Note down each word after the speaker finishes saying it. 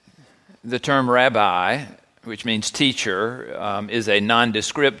the term rabbi, which means teacher, is a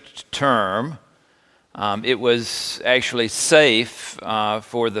nondescript term. It was actually safe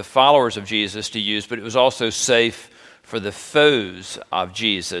for the followers of Jesus to use, but it was also safe for the foes of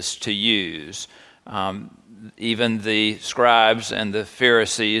Jesus to use. Even the scribes and the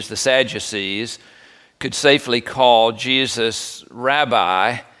Pharisees, the Sadducees, could safely call Jesus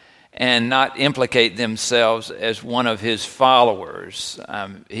rabbi and not implicate themselves as one of his followers.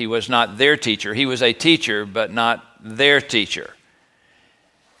 He was not their teacher. He was a teacher, but not their teacher.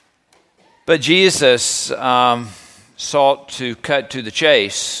 But Jesus sought to cut to the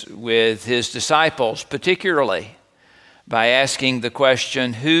chase with his disciples, particularly by asking the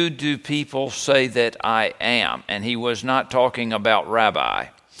question, "Who do people say that I am?" And he was not talking about rabbi.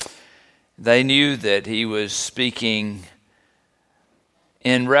 They knew that he was speaking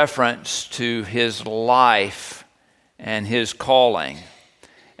in reference to his life and his calling.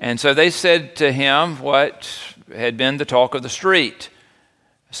 And so they said to him what had been the talk of the street.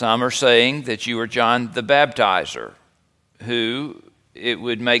 Some are saying that you are John the Baptizer, who it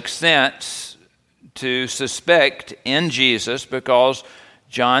would make sense to suspect in Jesus because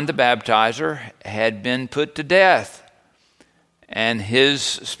John the Baptizer had been put to death. And his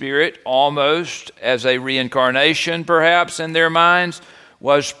spirit, almost as a reincarnation perhaps in their minds,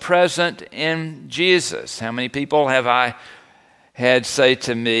 was present in Jesus. How many people have I had say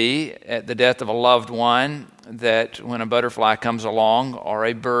to me at the death of a loved one that when a butterfly comes along or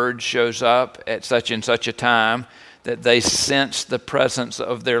a bird shows up at such and such a time, that they sense the presence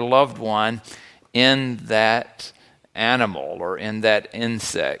of their loved one in that animal or in that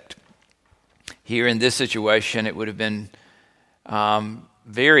insect? Here in this situation, it would have been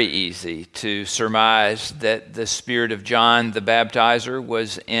very easy to surmise that the spirit of John the Baptizer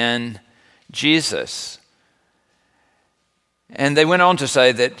was in Jesus. And they went on to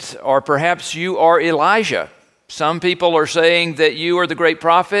say that, or perhaps you are Elijah. Some people are saying that you are the great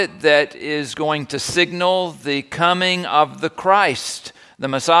prophet that is going to signal the coming of the Christ, the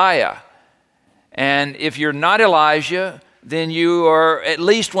Messiah. And if you're not Elijah, then you are at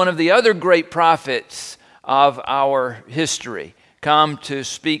least one of the other great prophets of our history, come to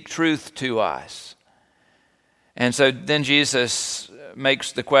speak truth to us. And so then Jesus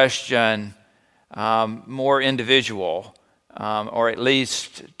makes the question more individual, or at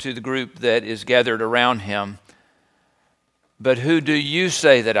least to the group that is gathered around him. But who do you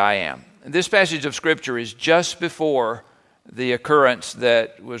say that I am? This passage of Scripture is just before the occurrence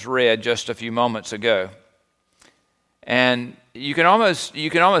that was read just a few moments ago. And you can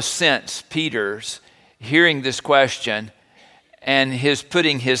almost sense Peter's hearing this question and his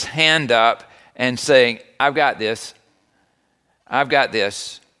putting his hand up and saying, I've got this. I've got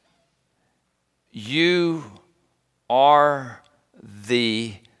this. You are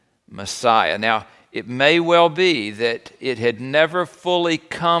the Messiah. Now, it may well be that it had never fully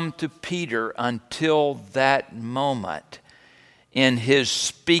come to Peter until that moment in his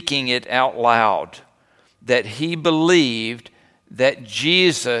speaking it out loud, that he believed that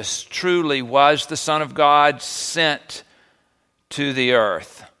Jesus truly was the Son of God sent to the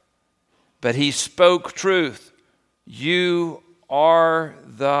earth. But he spoke truth. You are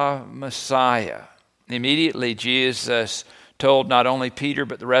the Messiah. Immediately, Jesus told not only Peter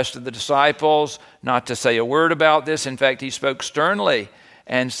but the rest of the disciples not to say a word about this. In fact, he spoke sternly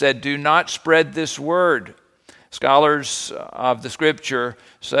and said, do not spread this word. Scholars of the Scripture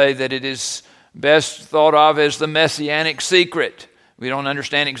say that it is best thought of as the messianic secret. We don't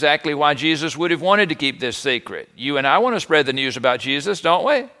understand exactly why Jesus would have wanted to keep this secret. You and I want to spread the news about Jesus, don't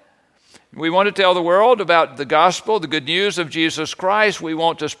we? We want to tell the world about the gospel, the good news of Jesus Christ. We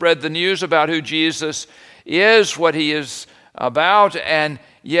want to spread the news about who Jesus is, what he is about, and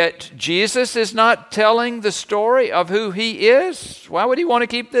yet Jesus is not telling the story of who he is. Why would he want to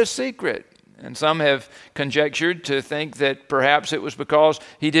keep this secret? And some have conjectured to think that perhaps it was because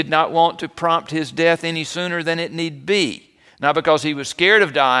he did not want to prompt his death any sooner than it need be. Not because he was scared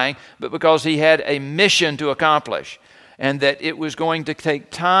of dying, but because he had a mission to accomplish. And that it was going to take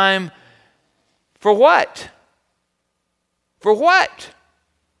time. For what? For what?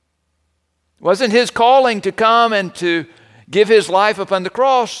 Wasn't his calling to come and to give his life upon the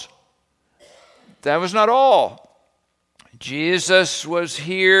cross? That was not all. Jesus was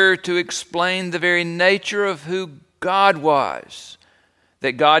here to explain the very nature of who God was,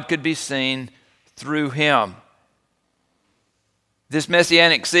 that God could be seen through him. This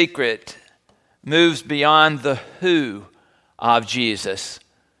messianic secret moves beyond the who of Jesus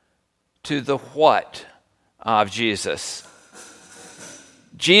to the what of Jesus.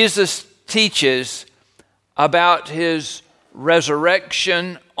 Jesus teaches about his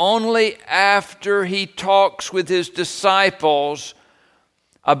resurrection only after he talks with his disciples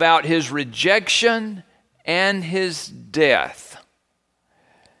about his rejection and his death.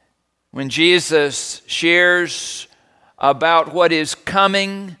 When Jesus shares about what is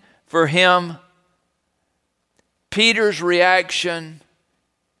coming for him, Peter's reaction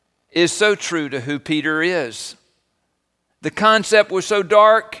is so true to who Peter is. The concept was so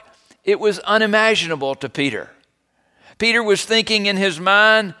dark, it was unimaginable to Peter. Peter was thinking in his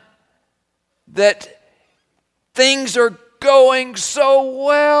mind that things are going so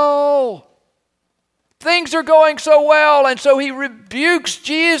well. Things are going so well, and so he rebukes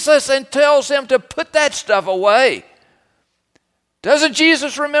Jesus and tells him to put that stuff away. Doesn't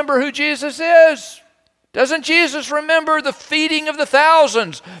Jesus remember who Jesus is? Doesn't Jesus remember the feeding of the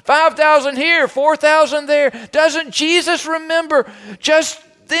thousands? 5,000 here, 4,000 there. Doesn't Jesus remember just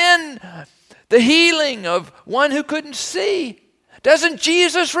then the healing of one who couldn't see? Doesn't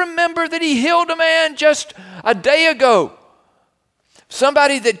Jesus remember that he healed a man just a day ago?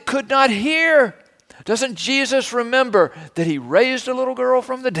 Somebody that could not hear. Doesn't Jesus remember that he raised a little girl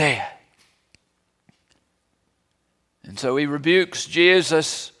from the dead? And so he rebukes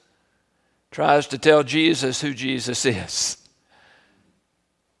Jesus, tries to tell Jesus who Jesus is.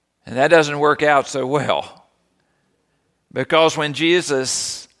 And that doesn't work out so well. Because when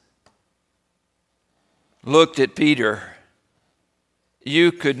Jesus looked at Peter,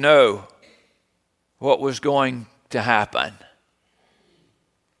 you could know what was going to happen.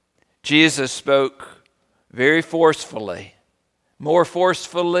 Jesus spoke very forcefully, more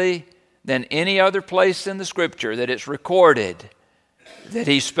forcefully than any other place in the Scripture that it's recorded that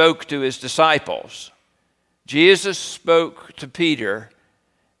he spoke to his disciples. Jesus spoke to Peter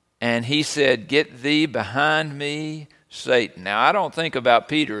and he said, "Get thee behind me, Satan." Now, I don't think about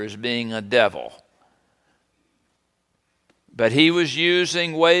Peter as being a devil, but he was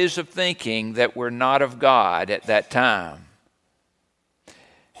using ways of thinking that were not of God at that time.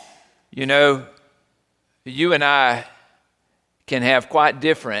 You know, you and I can have quite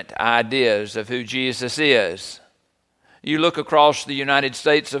different ideas of who Jesus is. You look across the United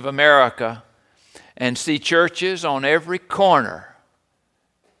States of America and see churches on every corner.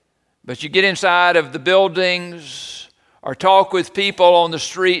 But you get inside of the buildings or talk with people on the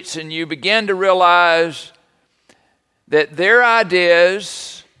streets and you begin to realize that their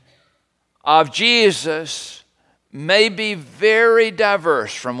ideas of Jesus may be very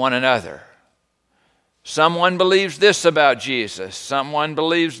diverse from one another. Someone believes this about Jesus. Someone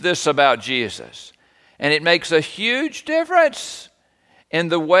believes this about Jesus. And it makes a huge difference in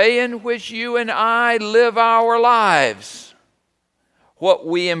the way in which you and I live our lives, what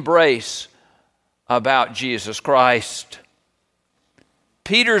we embrace about Jesus Christ.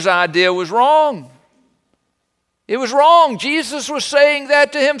 Peter's idea was wrong. It was wrong. Jesus was saying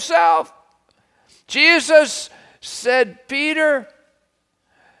that to himself. Jesus said, "Peter,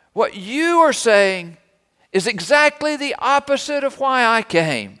 what you are saying is exactly the opposite of why I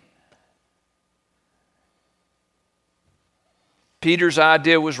came." Peter's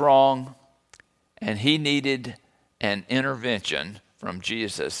idea was wrong, and he needed an intervention from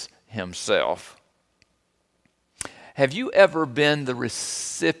Jesus himself. Have you ever been the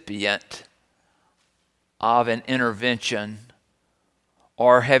recipient of an intervention,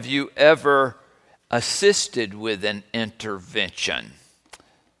 or have you ever assisted with an intervention?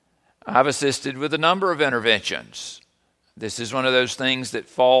 I've assisted with a number of interventions. This is one of those things that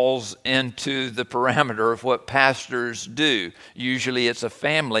falls into the parameter of what pastors do. Usually it's a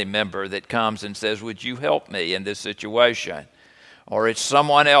family member that comes and says, "Would you help me in this situation?" Or it's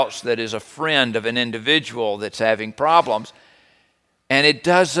someone else that is a friend of an individual that's having problems. And it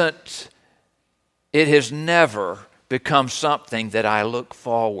has never become something that I look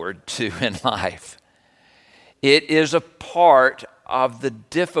forward to in life. It is a part of the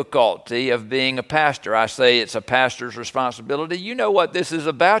difficulty of being a pastor. I say it's a pastor's responsibility. You know what this is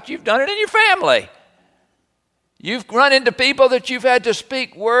about. You've done it in your family. You've run into people that you've had to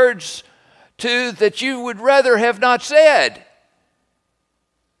speak words to that you would rather have not said.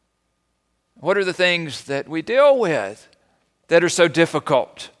 What are the things that we deal with that are so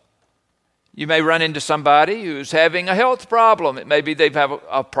difficult? You may run into somebody who's having a health problem. It may be they have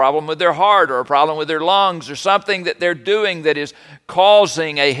a problem with their heart or a problem with their lungs or something that they're doing that is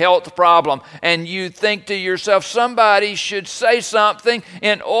causing a health problem. And you think to yourself, somebody should say something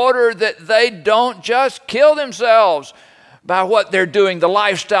in order that they don't just kill themselves by what they're doing, the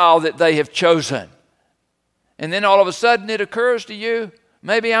lifestyle that they have chosen. And then all of a sudden it occurs to you,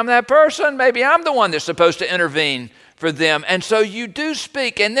 maybe I'm that person. Maybe I'm the one that's supposed to intervene for them. And so you do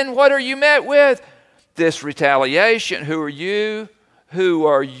speak, and then what are you met with? this retaliation. Who are you? Who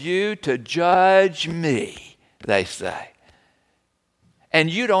are you to judge me? They say. And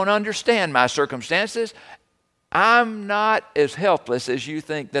you don't understand my circumstances. I'm not as helpless as you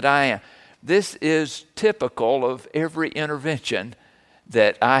think that I am. This is typical of every intervention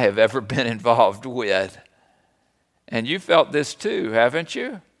that I have ever been involved with. And you felt this too, haven't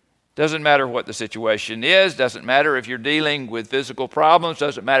you? Doesn't matter what the situation is, doesn't matter if you're dealing with physical problems,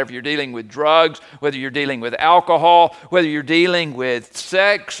 doesn't matter if you're dealing with drugs, whether you're dealing with alcohol, whether you're dealing with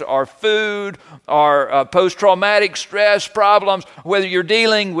sex or food or post-traumatic stress problems, whether you're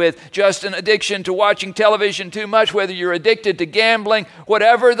dealing with just an addiction to watching television too much, whether you're addicted to gambling,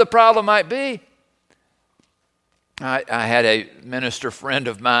 whatever the problem might be. I had a minister friend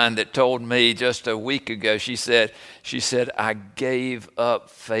of mine that told me just a week ago, she said, I gave up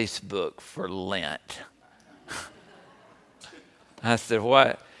Facebook for Lent. I said,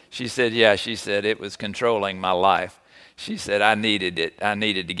 what? She said, yeah, it was controlling my life. She said, I needed it. I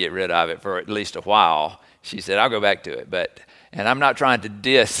needed to get rid of it for at least a while. She said, I'll go back to it. And I'm not trying to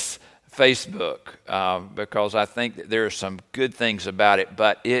diss Facebook because I think that there are some good things about it,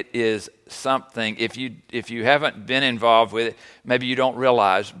 but it is something, if you haven't been involved with it, maybe you don't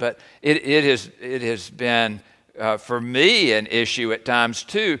realize, but it has been for me an issue at times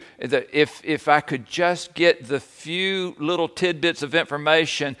too. That if I could just get the few little tidbits of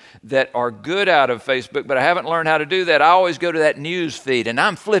information that are good out of Facebook, but I haven't learned how to do that. I always go to that news feed and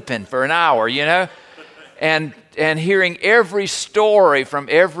I'm flipping for an hour, and hearing every story from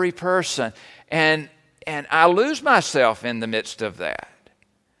every person, and I lose myself in the midst of that.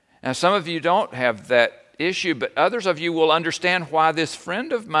 Now, some of you don't have that issue, but others of you will understand why this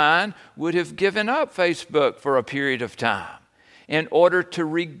friend of mine would have given up Facebook for a period of time in order to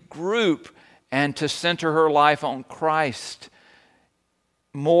regroup and to center her life on Christ,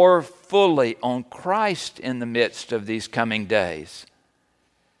 more fully on Christ in the midst of these coming days.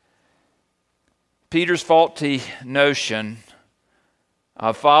 Peter's faulty notion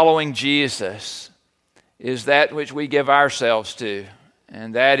of following Jesus is that which we give ourselves to,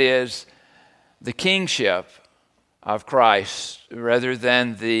 and that is the kingship of Christ rather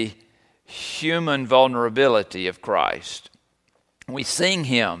than the human vulnerability of Christ. We sing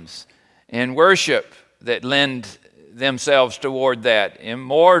hymns in worship that lend themselves toward that.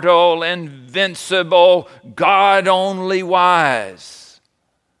 Immortal, invincible, God only wise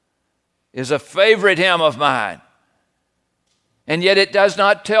is a favorite hymn of mine. And yet it does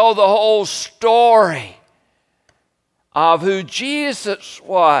not tell the whole story of who Jesus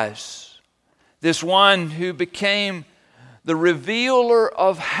was, this one who became the revealer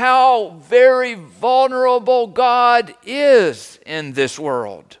of how very vulnerable God is in this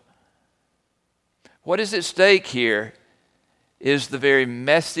world. What is at stake here is the very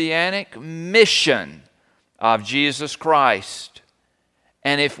messianic mission of Jesus Christ.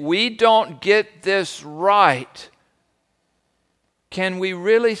 And if we don't get this right, can we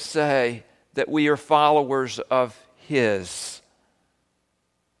really say that we are followers of His?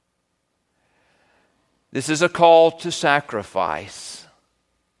 This is a call to sacrifice,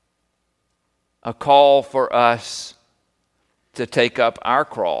 a call for us to take up our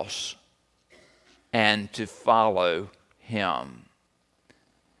cross and to follow Him.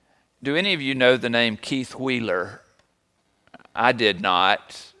 Do any of you know the name Keith Wheeler? I did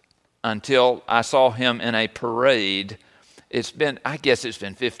not until I saw him in a parade. I guess it's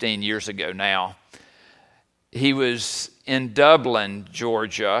been 15 years ago now. He was in Dublin,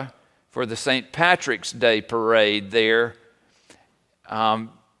 Georgia, for the St. Patrick's Day parade there.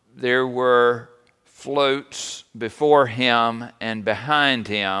 There were floats before him and behind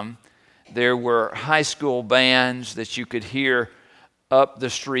him. There were high school bands that you could hear up the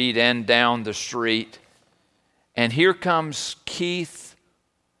street and down the street. And here comes Keith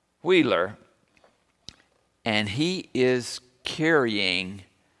Wheeler, and he is carrying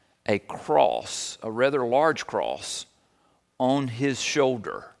a cross, a rather large cross, on his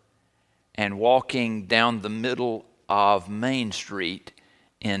shoulder and walking down the middle of Main Street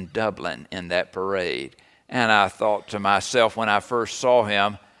in Dublin in that parade. And I thought to myself when I first saw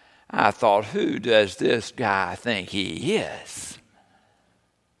him, I thought, who does this guy think he is?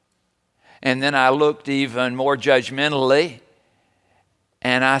 And then I looked even more judgmentally,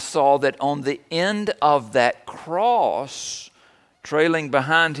 and I saw that on the end of that cross, trailing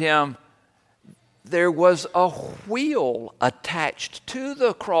behind him, there was a wheel attached to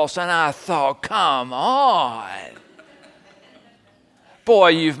the cross. And I thought, come on. Boy,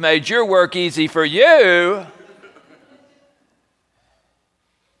 you've made your work easy for you.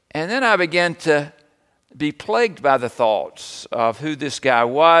 And then I began to be plagued by the thoughts of who this guy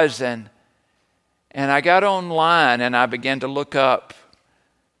was. And I got online and I began to look up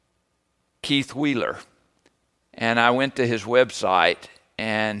Keith Wheeler. And I went to his website,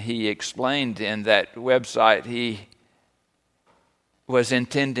 and he explained in that website he was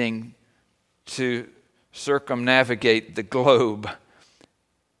intending to circumnavigate the globe.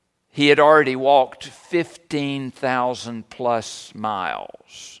 He had already walked 15,000 plus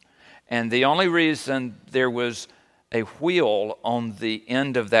miles. And the only reason there was a wheel on the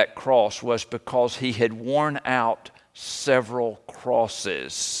end of that cross was because he had worn out several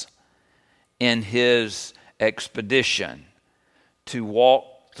crosses in his expedition to walk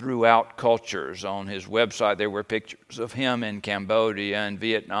throughout cultures. On his website there were pictures of him in Cambodia and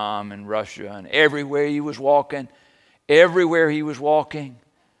Vietnam and Russia, and everywhere he was walking,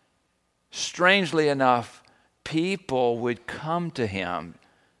 strangely enough, people would come to him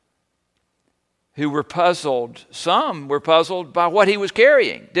who were puzzled. Some were puzzled by what he was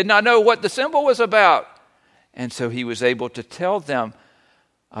carrying, did not know what the symbol was about. And so he was able to tell them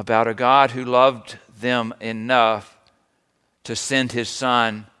about a God who loved them enough to send his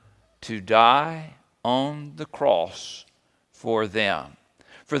Son to die on the cross for them.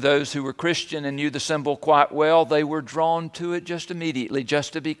 For those who were Christian and knew the symbol quite well, they were drawn to it just immediately,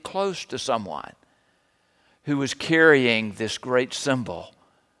 just to be close to someone who was carrying this great symbol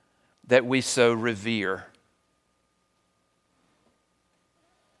that we so revere.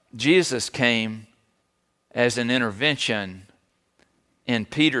 Jesus came as an intervention in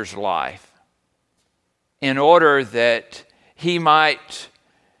Peter's life in order that he might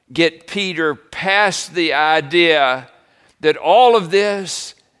get Peter past the idea that all of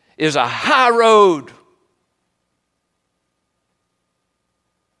this is a high road.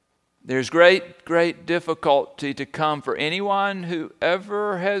 There's great difficulty to come for anyone who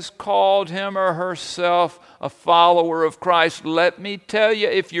ever has called him or herself a follower of Christ. Let me tell you,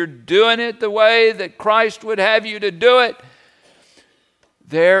 if you're doing it the way that Christ would have you to do it,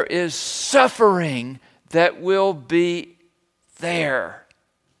 there is suffering that will be there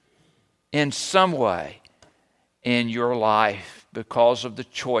in some way in your life because of the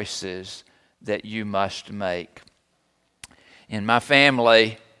choices that you must make. In my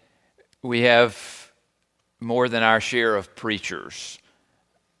family, we have more than our share of preachers.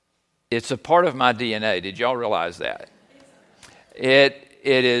 It's a part of my DNA. Did y'all realize that? It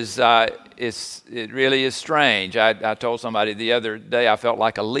really is strange. I told somebody the other day I felt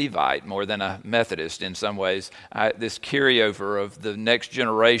like a Levite more than a Methodist in some ways. This carryover of the next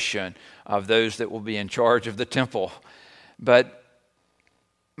generation of those that will be in charge of the temple. But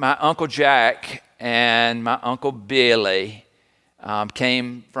my Uncle Jack and my Uncle Billy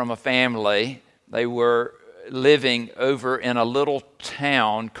came from a family. They were living over in a little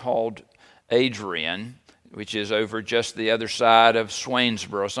town called Adrian, which is over just the other side of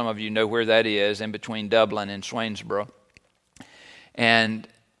Swainsboro. Some of you know where that is, in between Dublin and Swainsboro. And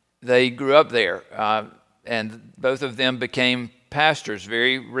they grew up there, and both of them became pastors,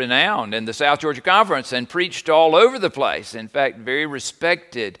 very renowned in the South Georgia Conference, and preached all over the place. In fact, very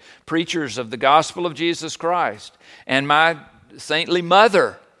respected preachers of the gospel of Jesus Christ. And my saintly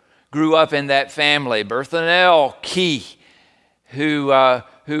mother grew up in that family, Bertha Nell Key, who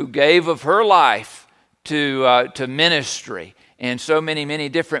gave of her life to ministry in so many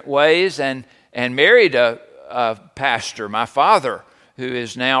different ways, and married a pastor, my father, who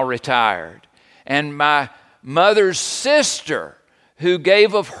is now retired. And my mother's sister, who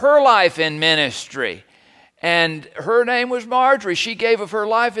gave of her life in ministry, and her name was Marjorie. She gave of her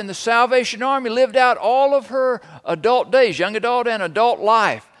life in the Salvation Army, lived out all of her adult days, young adult and adult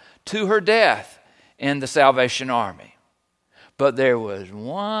life, to her death in the Salvation Army. But there was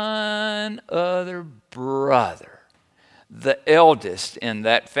one other brother, the eldest in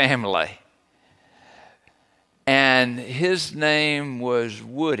that family, and his name was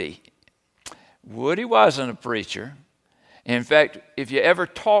Woody. Woody wasn't a preacher. In fact, if you ever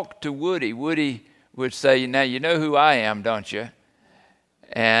talked to Woody, Woody would say, "Now you know who I am, don't you?"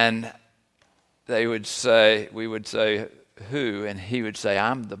 And we would say, "Who?" And he would say,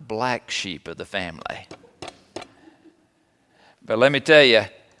 "I'm the black sheep of the family." But let me tell you,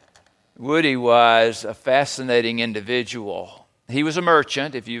 Woody was a fascinating individual. He was a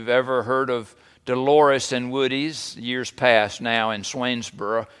merchant. If you've ever heard of Dolores and Woody's, years past now in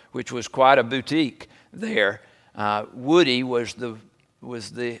Swainsboro, which was quite a boutique there, Woody was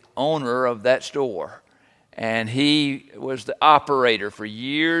the owner of that store, and he was the operator for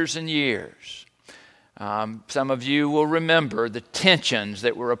years and years. Some of you will remember the tensions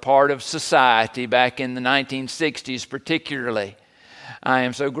that were a part of society back in the 1960s particularly. I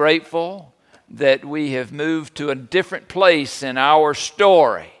am so grateful that we have moved to a different place in our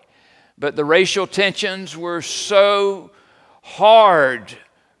story, But the racial tensions were so hard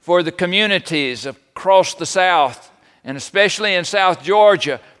for the communities across the South, and especially in South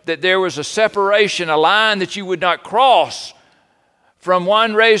Georgia, that there was a separation, a line that you would not cross from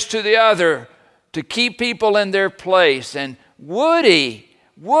one race to the other to keep people in their place. And Woody,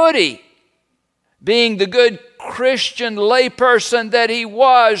 being the good Christian layperson that he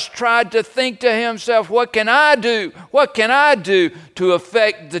was, tried to think to himself, what can I do? What can I do to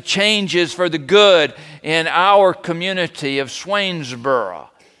affect the changes for the good in our community of Swainsboro?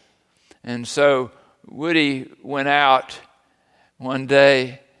 And so Woody went out one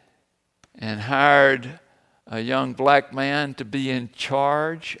day and hired a young black man to be in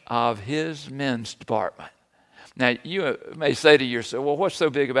charge of his men's department. Now, you may say to yourself, well, what's so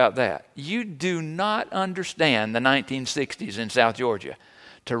big about that? You do not understand the 1960s in South Georgia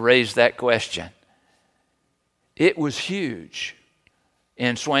to raise that question. It was huge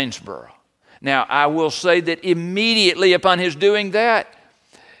in Swainsboro. Now, I will say that immediately upon his doing that,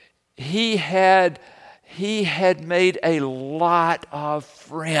 he had made a lot of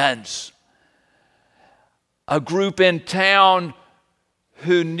friends. A group in town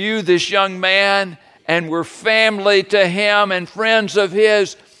who knew this young man and were family to him and friends of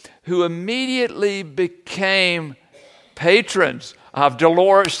his, who immediately became patrons of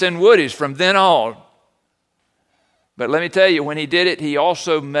Dolores and Woody's from then on. But let me tell you, when he did it, he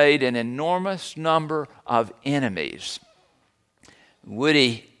also made an enormous number of enemies.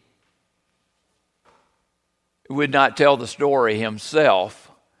 Woody would not tell the story himself.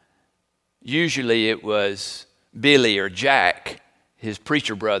 Usually it was Billy or Jack, his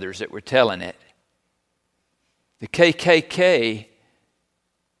preacher brothers, that were telling it. The KKK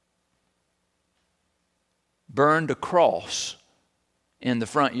burned a cross in the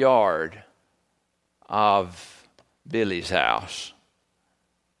front yard of Billy's house.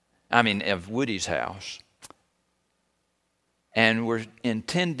 Of Woody's house. And were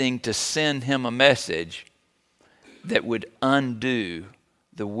intending to send him a message that would undo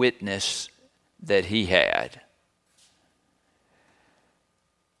the witness that he had.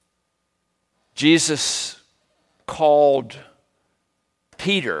 Jesus called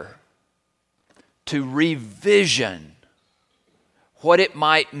Peter to revision what it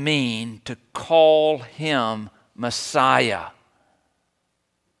might mean to call him Messiah.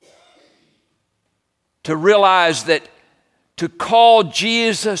 To realize that to call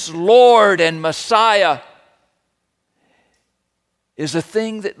Jesus Lord and Messiah is a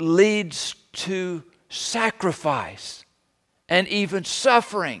thing that leads to sacrifice and even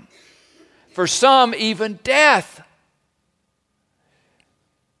suffering. For some, even death.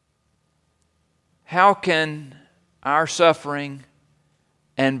 How can our suffering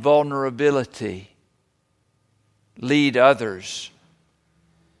and vulnerability lead others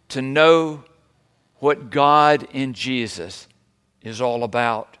to know what God in Jesus is all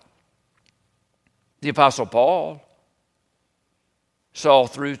about? The Apostle Paul saw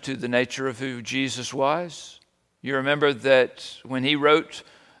through to the nature of who Jesus was. You remember that when he wrote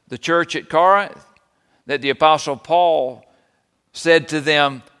the church at Corinth, that the Apostle Paul said to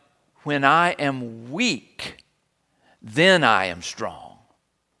them, when I am weak, then I am strong.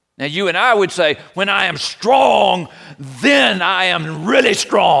 Now you and I would say, when I am strong, then I am really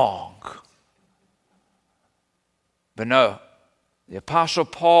strong. But no, the Apostle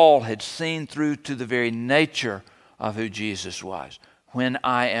Paul had seen through to the very nature of who Jesus was. When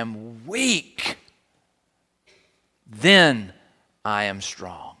I am weak, then I am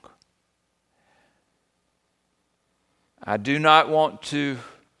strong. I do not want to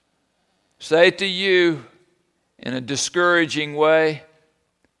say to you in a discouraging way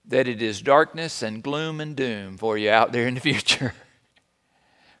that it is darkness and gloom and doom for you out there in the future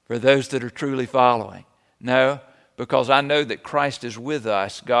for those that are truly following. No, because I know that Christ is with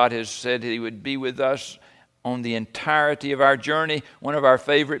us. God has said He would be with us on the entirety of our journey. One of our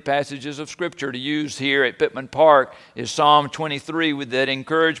favorite passages of Scripture to use here at Pittman Park is Psalm 23 with that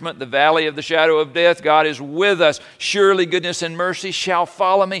encouragement, the valley of the shadow of death, God is with us. Surely goodness and mercy shall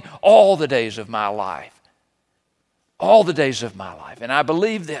follow me all the days of my life. All the days of my life. And I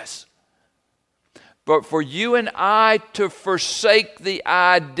believe this. But for you and I to forsake the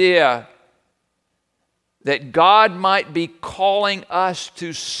idea that God might be calling us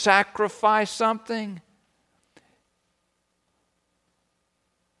to sacrifice something,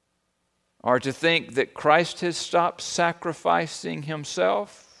 or to think that Christ has stopped sacrificing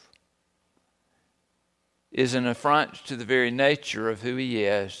Himself, is an affront to the very nature of who He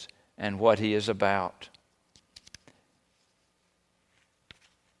is and what He is about.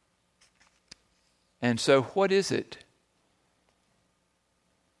 And so what is it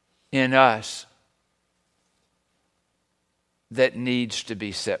in us that needs to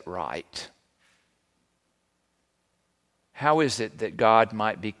be set right? How is it that God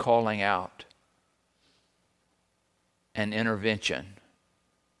might be calling out an intervention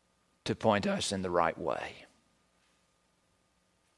to point us in the right way?